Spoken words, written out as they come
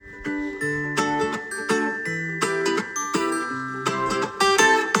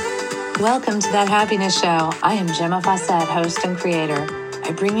Welcome to That Happiness Show. I am Gemma Fawcett, host and creator.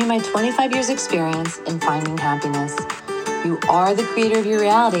 I bring you my 25 years experience in finding happiness. You are the creator of your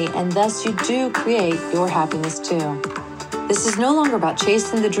reality, and thus you do create your happiness too. This is no longer about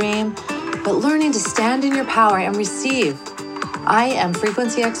chasing the dream, but learning to stand in your power and receive. I am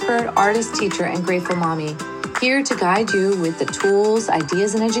frequency expert, artist, teacher, and grateful mommy, here to guide you with the tools,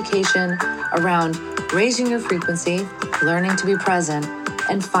 ideas, and education around raising your frequency, learning to be present,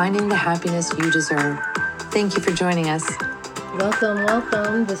 and finding the happiness you deserve. Thank you for joining us.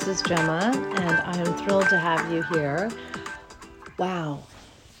 Welcome. This is Gemma, and I am thrilled to have you here. Wow.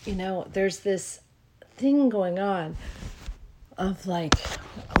 There's this thing going on of I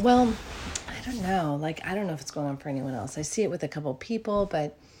don't know. I don't know if it's going on for anyone else. I see it with a couple people,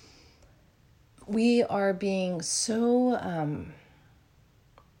 but we are being so,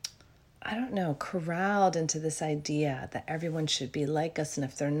 corralled into this idea that everyone should be like us, and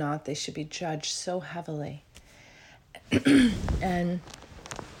if they're not, they should be judged so heavily.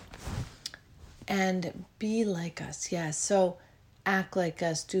 and be like us, yes. So act like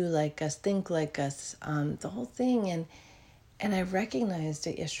us, do like us, think like us, the whole thing. And I recognized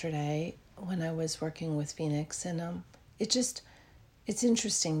it yesterday when I was working with Phoenix, and it's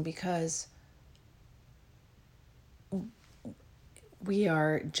interesting because we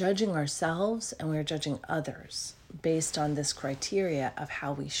are judging ourselves and we're judging others based on this criteria of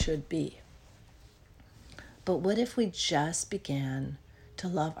how we should be. But what if we just began to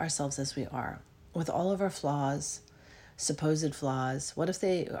love ourselves as we are, with all of our flaws, supposed flaws? What if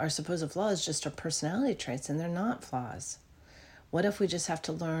our supposed flaws just are personality traits and they're not flaws? What if we just have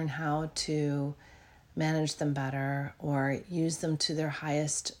to learn how to manage them better or use them to their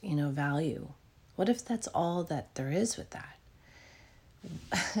highest, value? What if that's all that there is with that?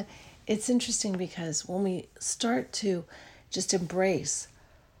 It's interesting because when we start to just embrace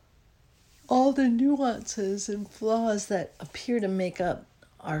all the nuances and flaws that appear to make up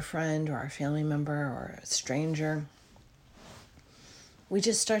our friend or our family member or a stranger, we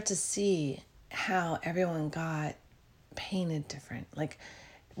just start to see how everyone got painted different.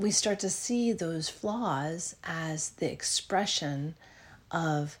 We start to see those flaws as the expression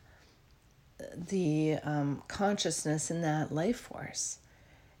of the consciousness in that life force.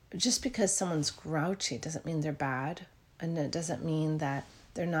 Just because someone's grouchy doesn't mean they're bad, and it doesn't mean that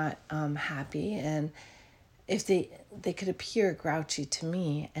they're not happy. And if they could appear grouchy to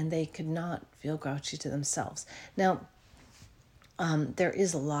me, and they could not feel grouchy to themselves. Now, there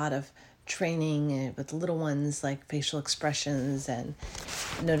is a lot of training with little ones, like facial expressions, and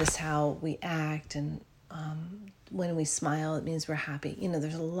notice how we act, and when we smile, it means we're happy.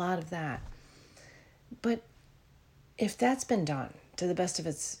 There's a lot of that. But if that's been done to the best of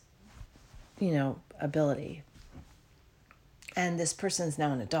its, ability, and this person's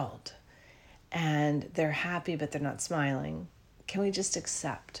now an adult, and they're happy but they're not smiling, can we just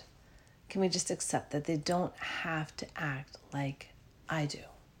accept? Can we just accept that they don't have to act like I do?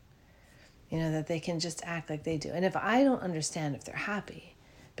 That they can just act like they do. And if I don't understand if they're happy,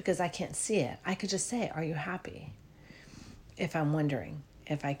 because I can't see it, I could just say, are you happy? If I'm wondering,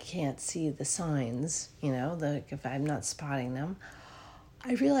 if I can't see the signs, if I'm not spotting them.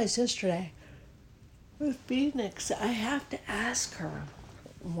 I realized yesterday with Phoenix, I have to ask her,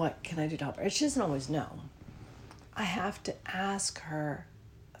 what can I do to help her? She doesn't always know. I have to ask her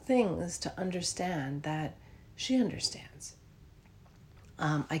things to understand that she understands.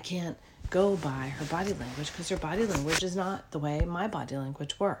 I can't go by her body language because her body language is not the way my body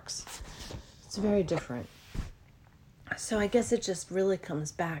language works. It's very different. So I guess it just really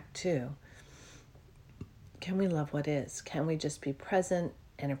comes back to, can we love what is? Can we just be present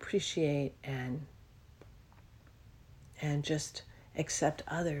and appreciate and just accept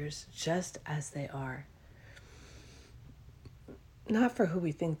others just as they are? Not for who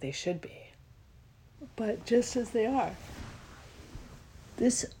we think they should be, but just as they are.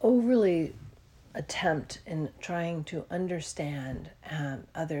 This overly attempt in trying to understand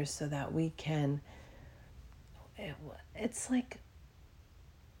others so that we can, it's like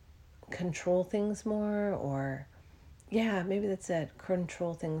control things more, or maybe that's it,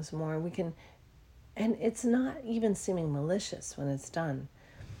 control things more. We can, and it's not even seeming malicious when it's done.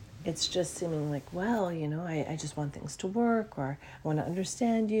 It's just seeming like, I just want things to work, or I want to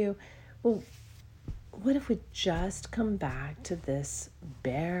understand you. Well, what if we just come back to this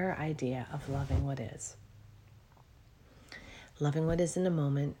bare idea of loving what is? Loving what is in a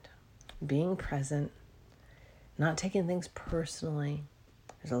moment, being present, not taking things personally.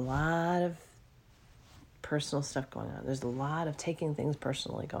 There's a lot of personal stuff going on. There's a lot of taking things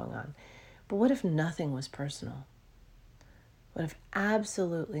personally going on. But what if nothing was personal? What if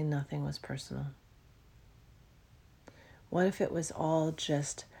absolutely nothing was personal? What if it was all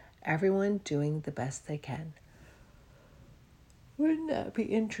just everyone doing the best they can? Wouldn't that be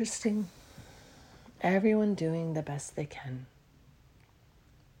interesting? Everyone doing the best they can.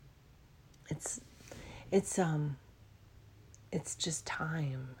 It's just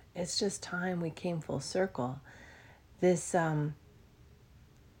time. It's just time we came full circle. This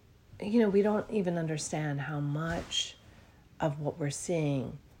we don't even understand how much of what we're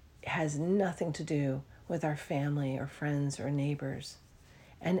seeing has nothing to do with our family or friends or neighbors,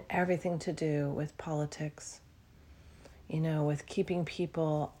 and everything to do with politics, with keeping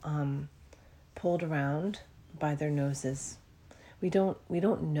people pulled around by their noses. We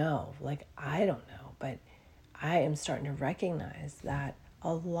don't know, like I don't know, but I am starting to recognize that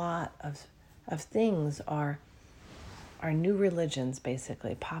a lot of things are new religions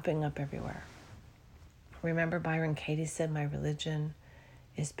basically popping up everywhere. Remember Byron Katie said, "My religion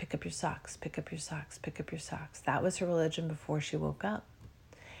is pick up your socks, pick up your socks, pick up your socks." That was her religion before she woke up.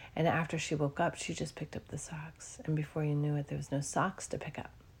 And after she woke up, she just picked up the socks. And before you knew it, there was no socks to pick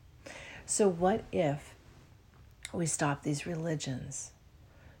up. So what if we stop these religions?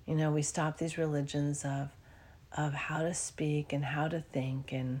 We stop these religions of how to speak and how to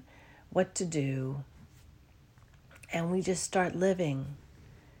think and what to do. And we just start living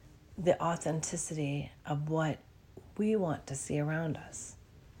the authenticity of what we want to see around us.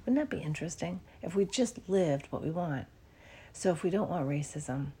 Wouldn't that be interesting if we just lived what we want? So if we don't want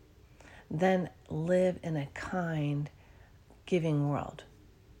racism, then live in a kind, giving world.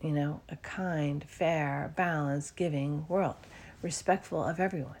 A kind, fair, balanced, giving world, respectful of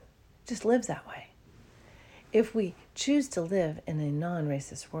everyone. Just live that way. If we choose to live in a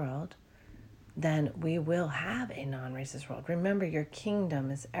non-racist world, then we will have a non-racist world. Remember, your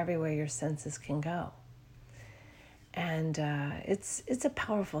kingdom is everywhere your senses can go. And it's a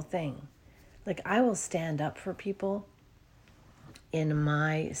powerful thing. Like, I will stand up for people in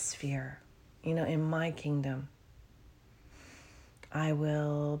my sphere, in my kingdom. I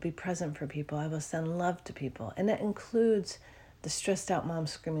will be present for people. I will send love to people. And that includes the stressed out mom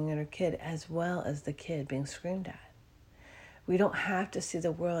screaming at her kid, as well as the kid being screamed at. We don't have to see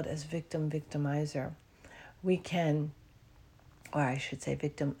the world as victim-victimizer. We can, or I should say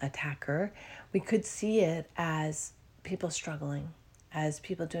victim-attacker. We could see it as people struggling, as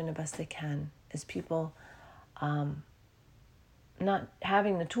people doing the best they can, as people not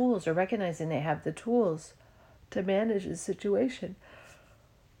having the tools or recognizing they have the tools to manage the situation.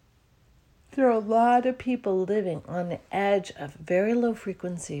 There are a lot of people living on the edge of very low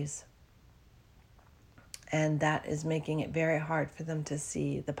frequencies, and that is making it very hard for them to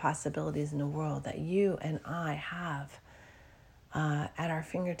see the possibilities in the world that you and I have at our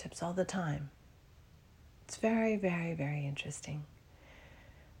fingertips all the time. It's very, very, very interesting.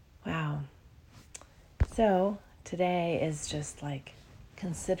 Wow. So today is just like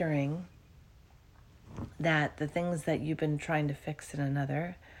considering that the things that you've been trying to fix in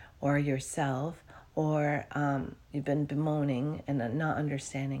another or yourself, or you've been bemoaning and not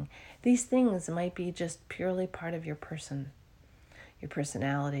understanding, these things might be just purely part of your person, your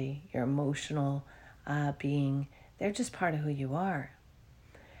personality, your emotional being. They're just part of who you are.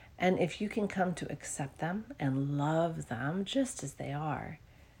 And if you can come to accept them and love them just as they are,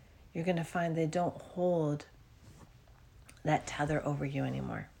 you're going to find they don't hold that tether over you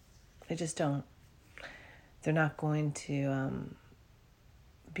anymore. They just don't. They're not going to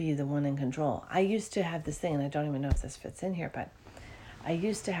be the one in control. I used to have this thing, and I don't even know if this fits in here, but I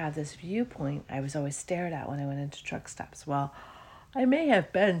used to have this viewpoint I was always stared at when I went into truck stops. Well, I may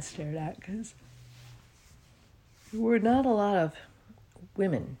have been stared at because there were not a lot of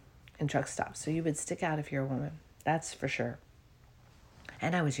women in truck stops, so you would stick out if you're a woman. That's for sure.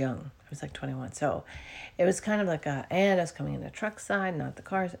 And I was young. I was like 21. So it was kind of like and I was coming in the truck side, not the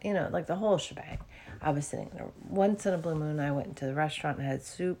cars, like the whole shebang. I was sitting there. Once in a blue moon, I went into the restaurant and had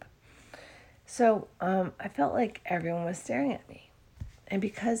soup. So I felt like everyone was staring at me. And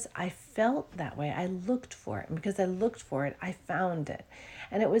because I felt that way, I looked for it. And because I looked for it, I found it.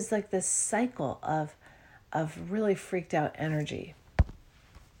 And it was like this cycle of really freaked out energy.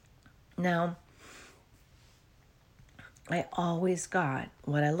 Now, I always got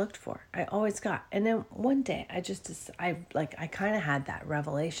what I looked for. I always got. And then one day I kind of had that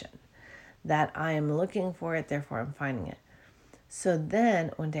revelation that I am looking for it, therefore I'm finding it. So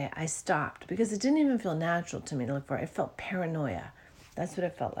then one day I stopped because it didn't even feel natural to me to look for it. It felt paranoia. That's what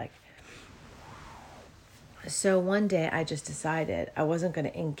it felt like. So one day I just decided I wasn't going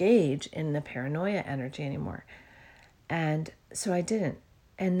to engage in the paranoia energy anymore. And so I didn't.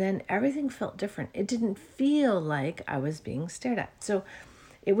 And then everything felt different. It didn't feel like I was being stared at. So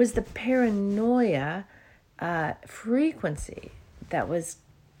it was the paranoia frequency that was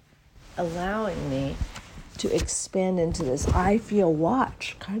allowing me to expand into this I feel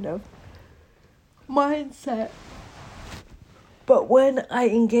watch kind of mindset. But when I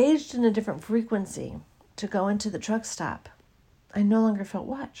engaged in a different frequency to go into the truck stop, I no longer felt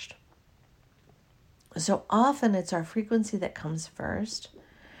watched. So often it's our frequency that comes first.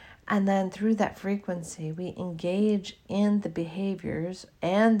 And then through that frequency, we engage in the behaviors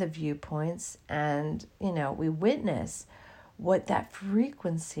and the viewpoints, and, we witness what that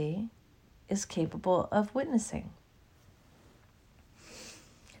frequency is capable of witnessing.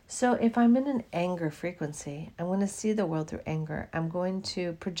 So if I'm in an anger frequency, I'm going to see the world through anger. I'm going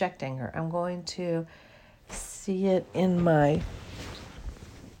to project anger. I'm going to see it in my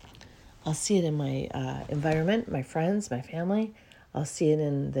environment, my friends, my family. I'll see it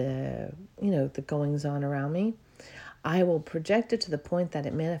in the goings on around me. I will project it to the point that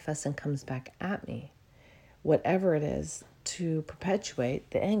it manifests and comes back at me, whatever it is, to perpetuate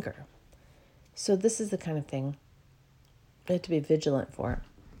the anger. So this is the kind of thing we have to be vigilant for.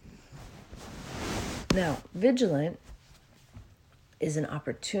 Now, vigilant is an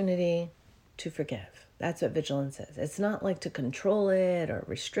opportunity to forgive. That's what vigilance is. It's not like to control it or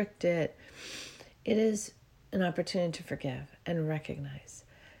restrict it. It is an opportunity to forgive and recognize.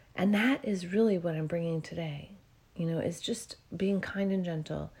 And that is really what I'm bringing today. It's just being kind and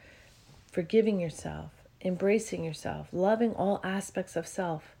gentle, forgiving yourself, embracing yourself, loving all aspects of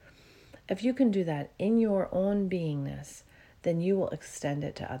self. If you can do that in your own beingness, then you will extend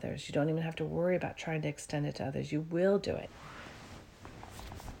it to others. You don't even have to worry about trying to extend it to others. You will do it.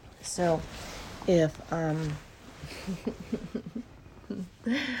 So if I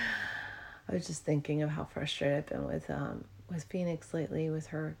was just thinking of how frustrated I've been with Phoenix lately, with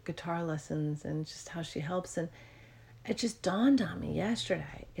her guitar lessons and just how she helps. And it just dawned on me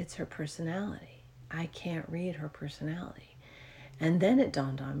yesterday. It's her personality. I can't read her personality. And then it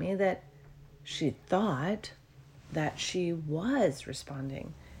dawned on me that she thought that she was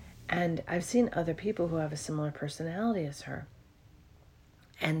responding. And I've seen other people who have a similar personality as her,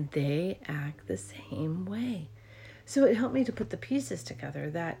 and they act the same way. So it helped me to put the pieces together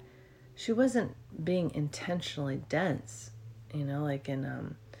that she wasn't being intentionally dense, like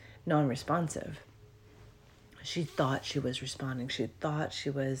in non-responsive. She thought she was responding. She thought she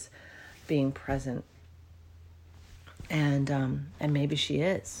was being present. And maybe she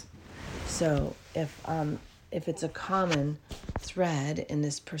is. So if it's a common thread in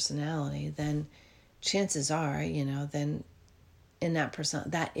this personality, then chances are, then in that person,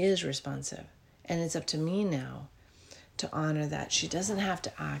 that is responsive. And it's up to me now to honor that. She doesn't have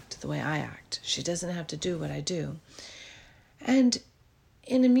to act the way I act. She doesn't have to do what I do. And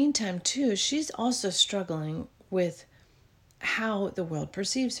in the meantime, too, she's also struggling with how the world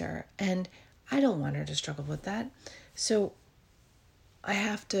perceives her. And I don't want her to struggle with that. So I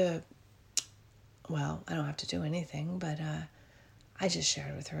have to, I don't have to do anything, but I just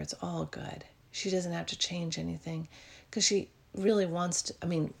shared with her it's all good. She doesn't have to change anything because she really wants to,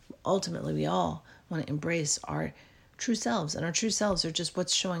 ultimately we all want to embrace our true selves, and our true selves are just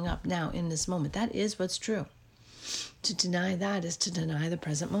what's showing up now in this moment. That is what's true. To deny that is to deny the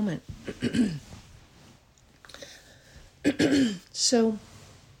present moment. So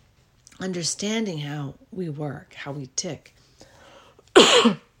understanding how we work, how we tick,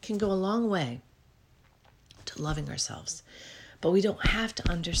 can go a long way to loving ourselves. But we don't have to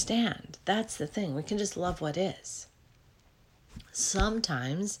understand. That's the thing. We can just love what is.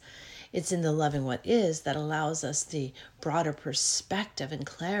 Sometimes it's in the loving what is that allows us the broader perspective and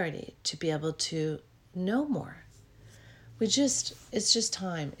clarity to be able to know more. It's just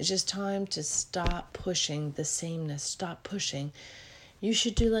time. It's just time to stop pushing the sameness. Stop pushing. You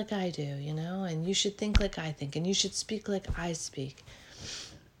should do like I do, and you should think like I think, and you should speak like I speak.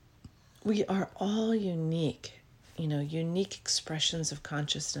 We are all unique, unique expressions of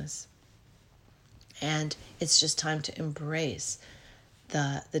consciousness. And it's just time to embrace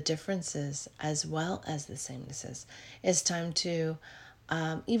the differences as well as the samenesses. It's time to,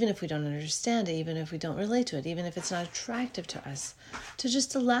 even if we don't understand it, even if we don't relate to it, even if it's not attractive to us, to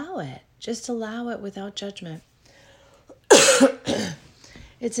just allow it. Just allow it without judgment.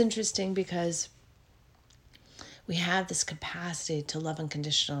 It's interesting because we have this capacity to love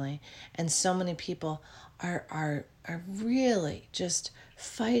unconditionally, and so many people are really just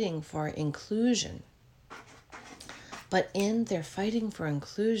fighting for inclusion. But in their fighting for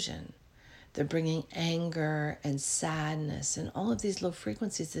inclusion, they're bringing anger and sadness and all of these low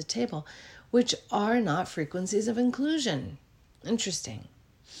frequencies to the table, which are not frequencies of inclusion. Interesting.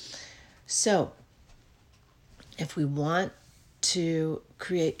 So if we want to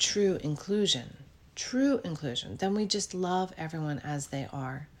create true inclusion, then we just love everyone as they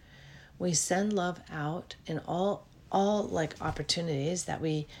are. We send love out in all like opportunities that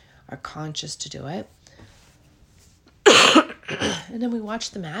we are conscious to do it. And then we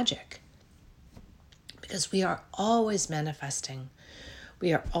watch the magic, because we are always manifesting.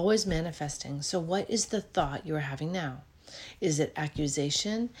 So what is the thought you are having now? Is it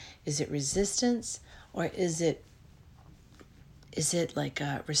accusation? Is it resistance? Or is it like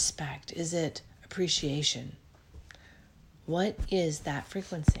respect? Is it appreciation? What is that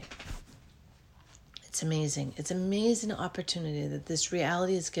frequency? It's amazing. It's an amazing opportunity that this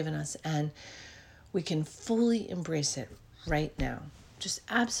reality has given us, and we can fully embrace it right now. Just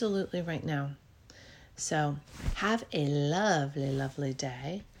absolutely right now. So have a lovely, lovely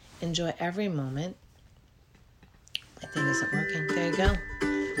day. Enjoy every moment. My thing isn't working. There you go.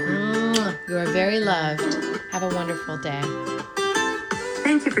 You are very loved. Have a wonderful day.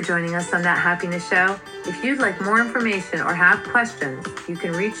 Thank you for joining us on That Happiness Show. If you'd like more information or have questions, you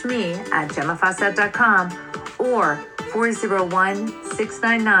can reach me at GemmaFawcett.com or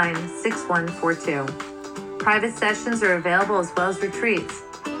 401-699-6142. Private sessions are available as well as retreats.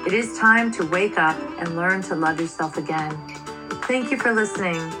 It is time to wake up and learn to love yourself again. Thank you for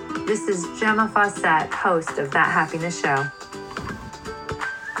listening. This is Gemma Fawcett, host of That Happiness Show.